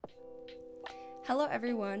Hello,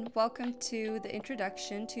 everyone. Welcome to the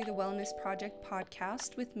introduction to the Wellness Project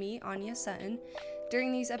podcast with me, Anya Sutton.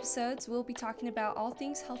 During these episodes, we'll be talking about all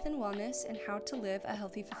things health and wellness and how to live a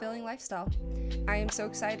healthy, fulfilling lifestyle. I am so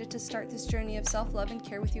excited to start this journey of self-love and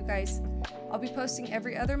care with you guys. I'll be posting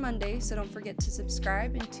every other Monday, so don't forget to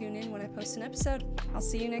subscribe and tune in when I post an episode. I'll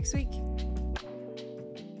see you next week.